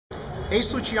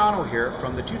Ace Luciano here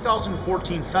from the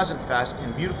 2014 Pheasant Fest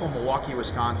in beautiful Milwaukee,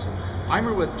 Wisconsin. I'm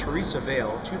here with Theresa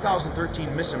Vail,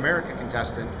 2013 Miss America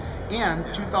contestant and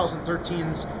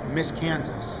 2013's Miss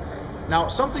Kansas. Now,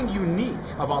 something unique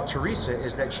about Theresa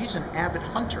is that she's an avid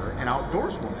hunter and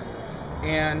outdoorswoman.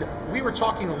 And we were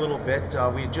talking a little bit,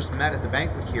 we had just met at the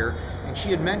banquet here, and she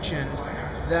had mentioned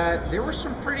that there were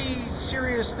some pretty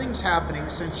serious things happening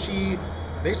since she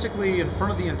basically in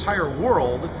front of the entire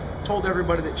world told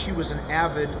everybody that she was an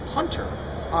avid hunter.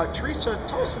 Theresa,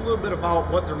 tell us a little bit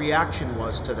about what the reaction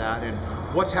was to that and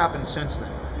what's happened since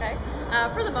then. Okay.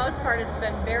 For the most part, it's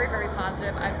been very, very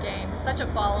positive. I've gained such a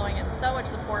following and so much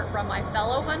support from my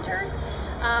fellow hunters.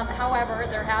 However,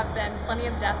 there have been plenty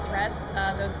of death threats.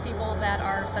 Those people that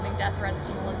are sending death threats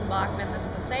to Melissa Bachman, those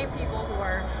are the same people who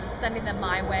are sending them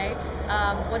my way.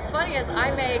 What's funny is I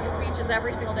make speeches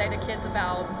every single day to kids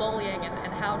about bullying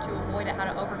and how to avoid it, how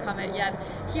to overcome it, yet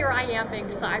here I am being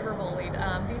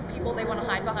cyberbullied. These people, they want to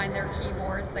hide behind their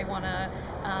keyboards, they want to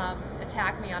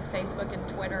attack me on Facebook and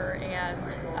Twitter,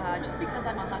 and just because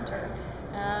I'm a hunter.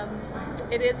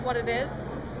 It is what it is.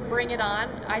 Bring it on.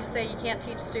 I say you can't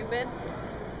teach stupid.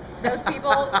 Those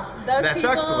people,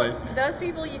 those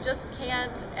people you just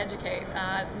can't educate.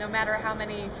 No matter how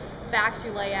many facts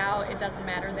you lay out, it doesn't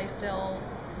matter. They still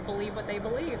believe what they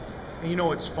believe. And you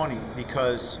know, it's funny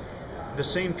because the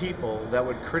same people that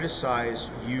would criticize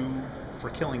you for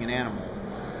killing an animal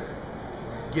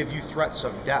give you threats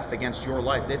of death against your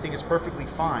life. They think it's perfectly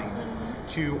fine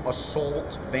to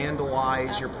assault,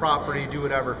 vandalize your property, do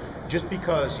whatever, just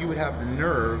because you would have the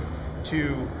nerve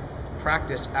to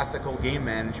practice ethical game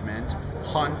management,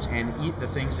 hunt, and eat the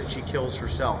things that she kills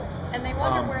herself. And they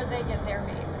wonder where they get their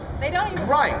meat. They don't even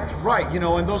Right. You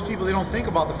know, and those people, they don't think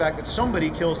about the fact that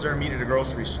somebody kills their meat at a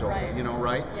grocery store, right. You know,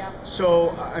 right? Yeah. So,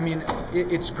 I mean,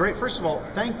 it's great. First of all,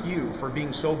 thank you for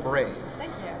being so brave.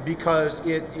 Thank you. Because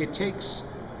it takes,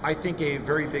 I think, a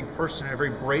very big person, a very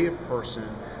brave person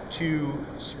to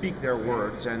speak their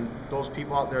words, and those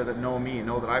people out there that know me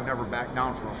know that I've never backed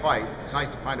down from a fight. It's nice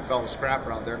to find a fellow scrapper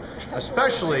out there,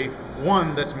 especially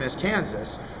one that's Miss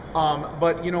Kansas.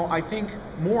 But you know, I think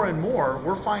more and more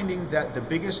we're finding that the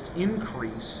biggest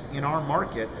increase in our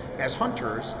market as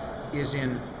hunters is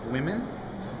in women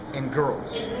and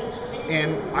girls.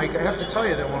 And I have to tell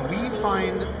you that when we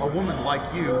find a woman like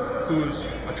you who's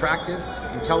attractive,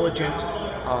 intelligent,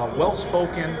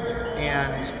 well-spoken,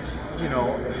 and you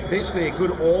know, basically a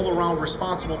good all-around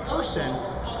responsible person,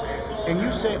 and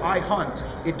you say, I hunt,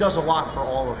 it does a lot for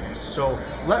all of us. So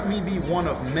let me be one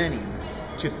of many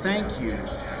to thank you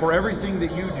for everything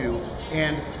that you do,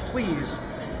 and please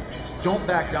don't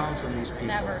back down from these people.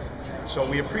 Never. So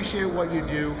we appreciate what you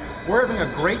do. We're having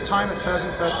a great time at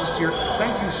Pheasant Fest this year.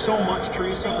 Thank you so much,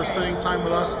 Theresa, for spending time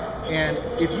with us. And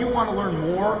if you want to learn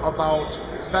more about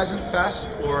Pheasant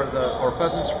Fest or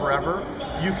Pheasants Forever,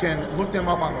 you can look them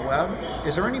up on the web.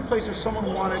 Is there any place if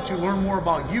someone wanted to learn more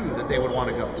about you that they would want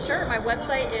to go? Sure, my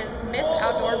website is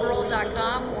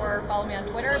missoutdoorgirl.com, or follow me on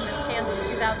Twitter, Miss Kansas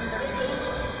 2013.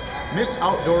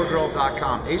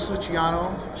 missoutdoorgirl.com. Ace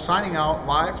Luciano signing out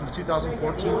live from the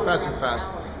 2014 Pheasant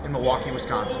Fest in Milwaukee,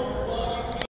 Wisconsin.